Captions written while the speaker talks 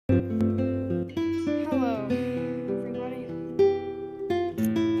Hello, everybody.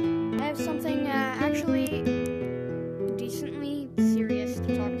 I have something actually decently serious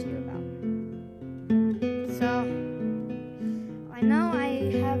to talk to you about. So, I know I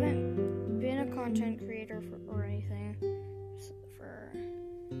haven't been a content creator or anything for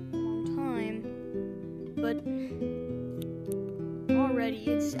a long time, but already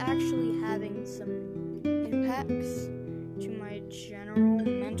it's actually having some impacts to my general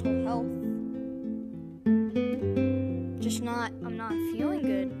mental health. I'm not feeling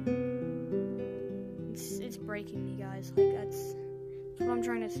good. It's breaking me, guys. Like, that's what I'm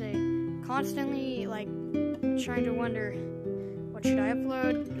trying to say. Constantly, like, trying to wonder, what should I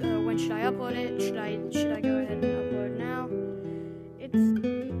upload? When should I upload it? Should I go ahead and upload now? If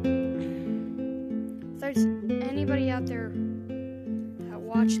there's anybody out there that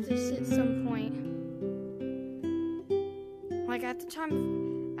watched this at some point, like at the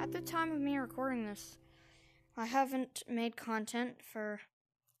time of me recording this, I haven't made content for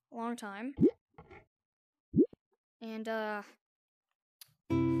a long time, and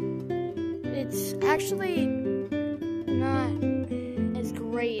it's actually not as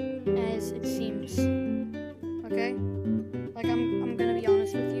great as it seems. Okay? Like, I'm gonna be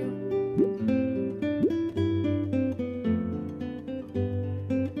honest with you.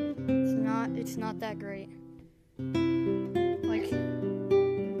 It's not that great. Like,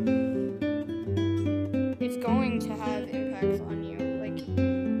 it's going to have impacts on you. Like,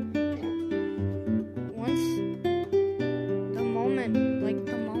 once the moment you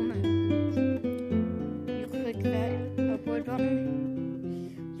click that upload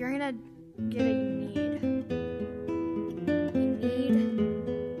button, you're gonna get a need.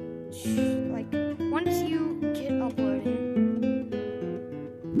 Like, once you get uploading,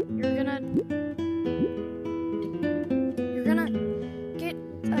 you're gonna get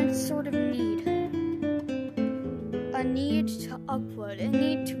a sort of need. A need to upload, a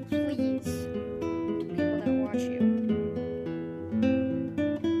need to please people that watch you.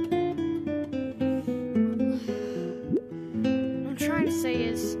 What I'm trying to say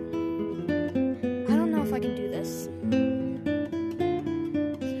is, I don't know if I can do this.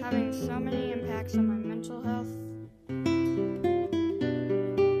 It's having so many impacts on my mental health.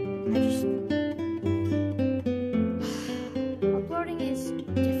 Uploading is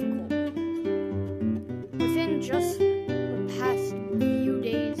difficult. Within just the past few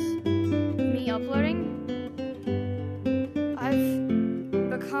days of me uploading, I've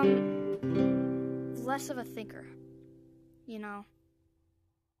become less of a thinker, you know.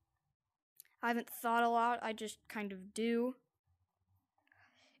 I haven't thought a lot, I just kind of do.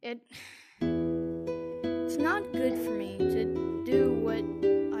 It's not good for me to do what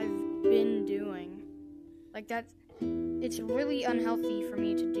I've been doing. Like, it's really unhealthy for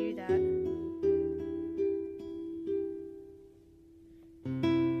me to do that.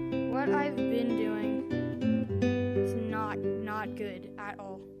 What I've been doing is not good at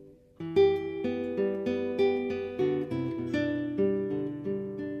all.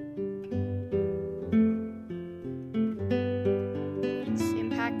 It's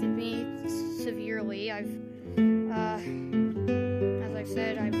impacted me severely. As I've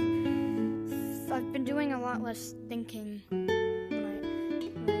said, I've been doing a lot less thinking when I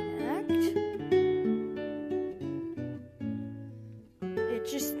act. It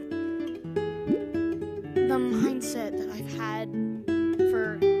just, the mindset that I've had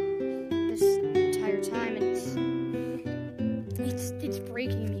for this entire time, it's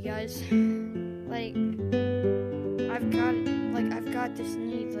breaking me, guys. Like, I've got this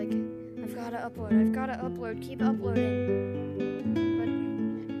need, like, I've gotta upload, keep uploading. But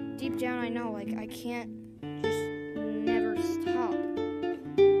deep down I know, like, I can't just never stop.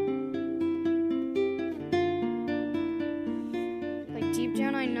 Like, deep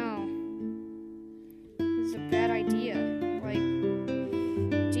down I know it's a bad idea. Like,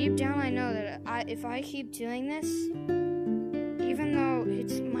 deep down I know that if I keep doing this, even though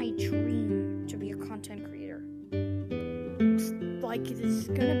it's my dream to be a content creator, it's like it's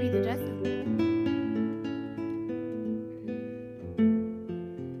gonna be the death of me.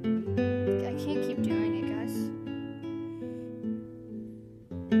 I can't keep doing it, guys.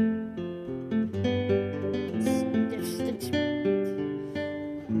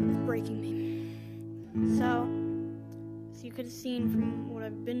 It's breaking me. So, as you could have seen from what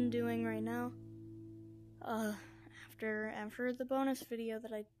I've been doing right now, after the bonus video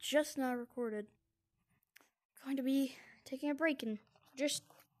that I just now recorded, I'm going to be taking a break and just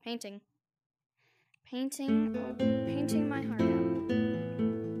painting my heart out,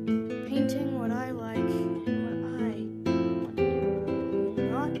 painting what I like and what I want to do,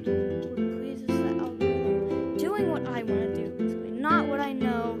 not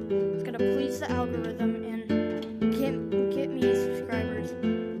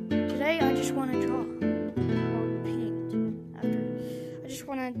just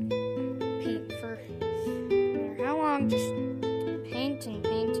want to paint for no matter how long, just paint and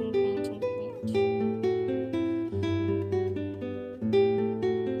paint and paint and paint.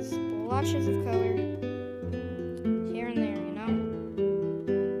 Splotches of color here and there, you know?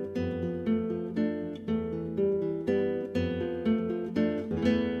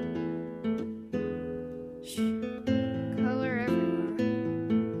 Color everywhere.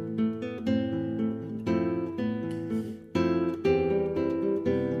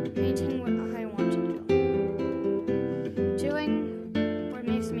 Painting what I want to do. Doing what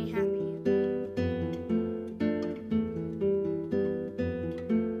makes me happy.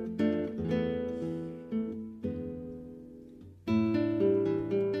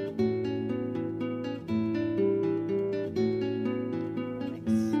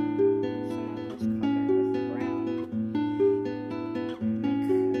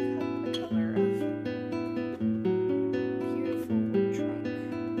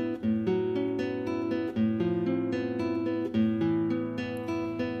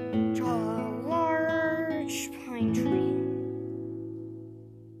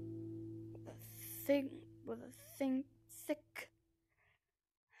 With a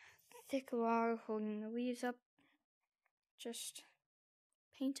thick log holding the leaves up, just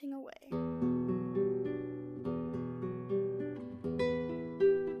painting away.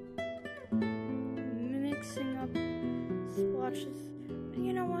 Mixing up splotches, but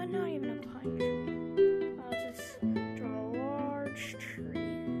you know what, not even a pine tree. I'll just draw a large tree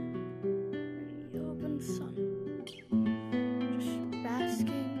in the open sun, just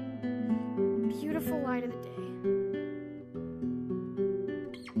basking beautiful light of the day.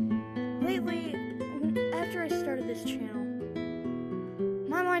 Lately, after I started this channel,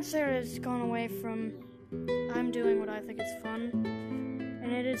 my mindset has gone away from I'm doing what I think is fun,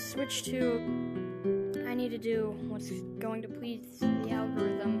 and it has switched to I need to do what's going to please the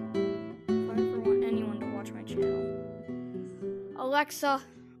algorithm if I ever want anyone to watch my channel. Alexa,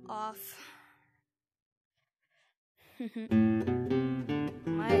 off.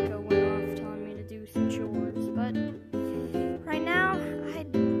 My echo went off telling me to do some chores, but right now,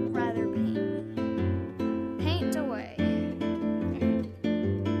 I'd rather paint. Paint away.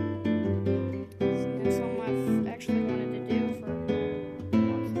 That's something I've actually wanted to do for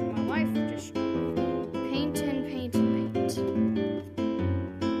most of my life, just paint and paint and paint.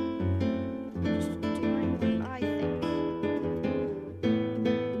 Just doing what I think.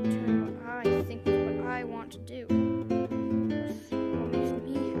 Doing what I think is what I want to do. What makes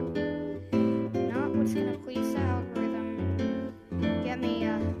me happy. Not what's gonna please the algorithm. Get me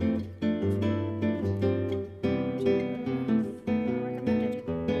recommended.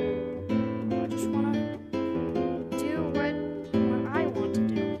 I just wanna do what I want to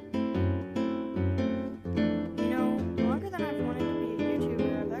do. You know, longer than I've wanted to be a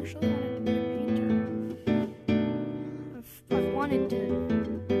YouTuber, I've actually wanted to be a painter. I've wanted to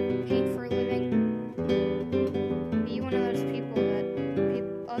paint for a living. Be one of those people that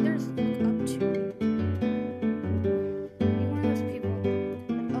others look up to. Be one of those people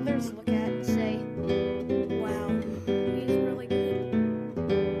that others look at and say, wow, he's really good.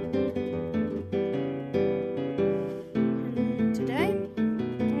 And today,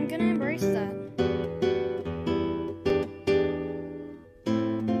 I'm gonna embrace that.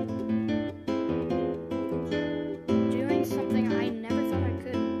 Doing something I never thought I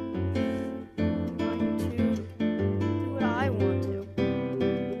could. Going to do what I want to.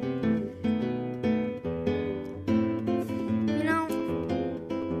 You know,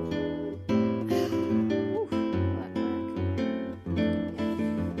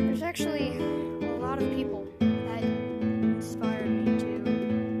 there's actually a lot of people that inspired me to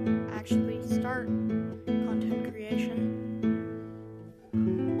actually start content creation.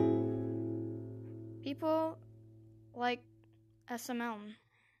 People like SML.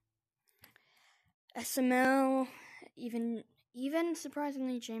 Even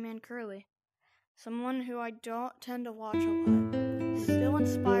surprisingly, J-Man Curly. Someone who I don't tend to watch a lot. Still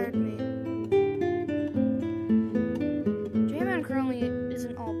inspired me. J-Man Curly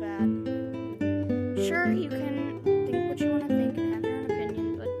isn't all bad. Sure, you can think what you want to think and have your own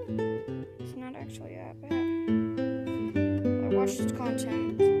opinion, but it's not actually that bad. I watched his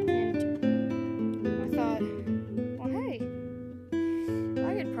content and I thought, well, hey,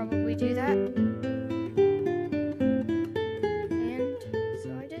 I could probably do that. And so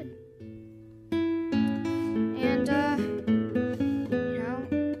I did. And, you know,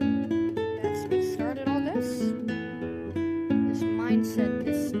 that's what started all this. This mindset,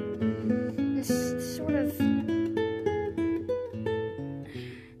 this sort of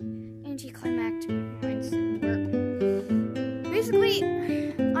anticlimactic mindset where basically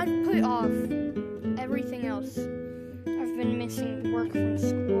I've put off everything else. I've been missing work from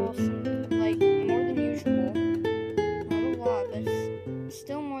school, like more than usual. Not a lot, but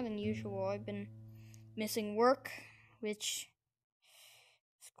still more than usual. I've been missing work, which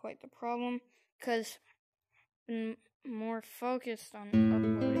is quite the problem, because I've been more focused on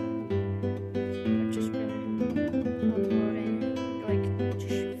uploading. I've just been uploading, like,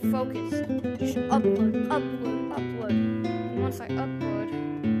 just focused, just upload. And once I upload,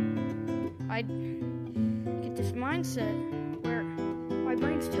 I get this mindset where my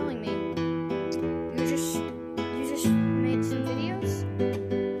brain's telling me, you just made some videos?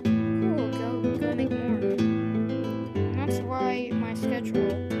 Cool, go make more. And that's why my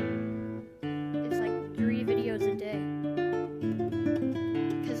schedule is like 3 videos a day.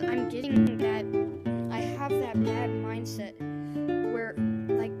 Because I'm getting that, I have that bad mindset where,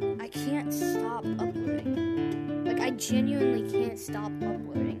 like, I can't stop uploading. Like, I genuinely can't stop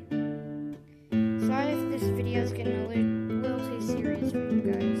uploading. Sorry if this video is getting a little too serious for you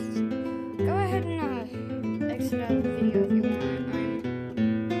guys. Go ahead and exit out of the video if you want. I'm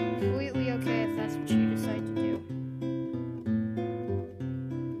completely okay if that's what you decide to do.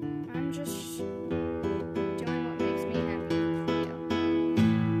 I'm just doing what makes me happy with the video.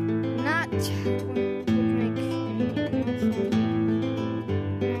 Not what would make anyone else happy.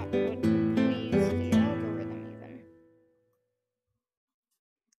 Not what would please the algorithm even.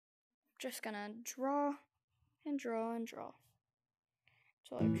 Just gonna draw and draw and draw.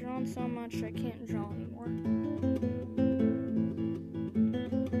 So I've drawn so much I can't draw anymore.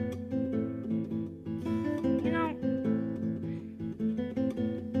 You know,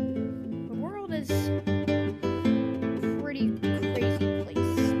 the world is a pretty crazy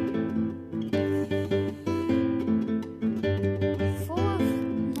place. Full of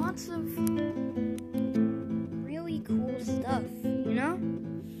lots of really cool stuff, you know?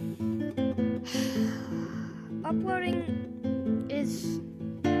 Uploading is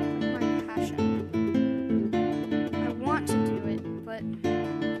my passion. I want to do it, but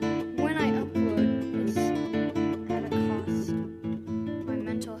when I upload, it's at a cost. My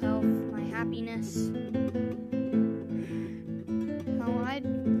mental health, my happiness. How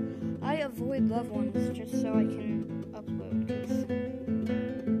I avoid loved ones just so I can upload, because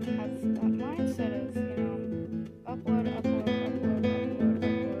I have that mindset of, you know, upload, and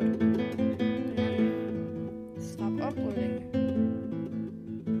then stop uploading.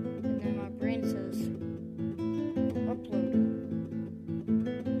 And then my brain says, upload.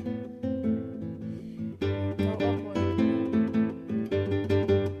 Go upload.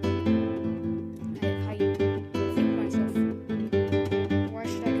 I think to myself, why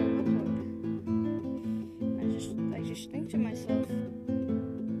should I go upload? I just think to myself,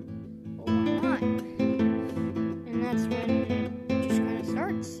 well, why not? And that's when it just kind of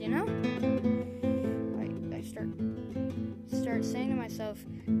starts, you know? I start saying to myself,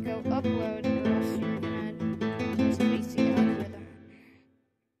 go upload or else you're gonna displace the algorithm.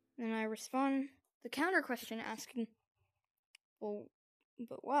 Then I respond the counter question asking, well,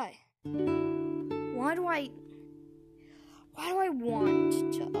 but why? Why do I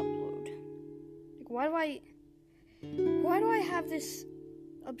want to upload? Like, why do I have this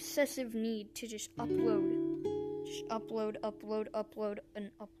obsessive need to just upload? Just upload,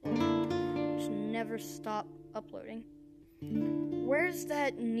 and upload. Just never stop uploading. Where's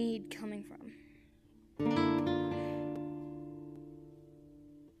that need coming from?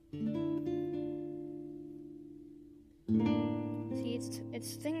 See,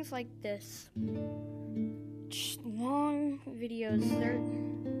 it's things like this. Just long videos there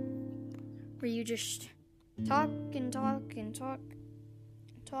where you just talk until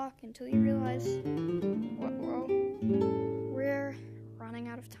you realize, we're running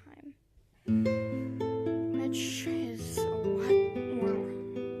out of time. Which is what we're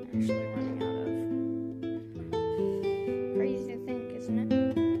actually running out of. Crazy to think, isn't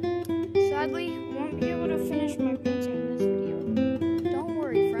it? Sadly, won't be able to finish my painting in this video. Don't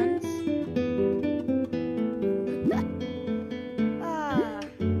worry, friends.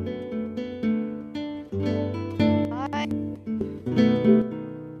 I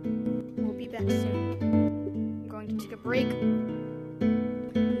will be back soon. I'm going to take a break.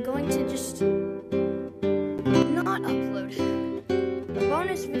 I'm going to just not upload. The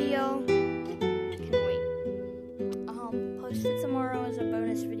bonus video can wait. I'll post it tomorrow as a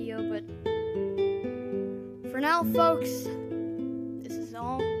bonus video, but for now, folks, this is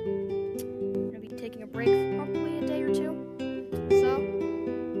all. I'm gonna be taking a break for probably a day or two. So,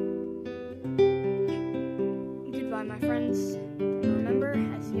 goodbye, my friends. And remember,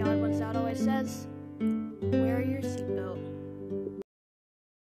 as the Odd Ones Out always says, wear your seatbelt.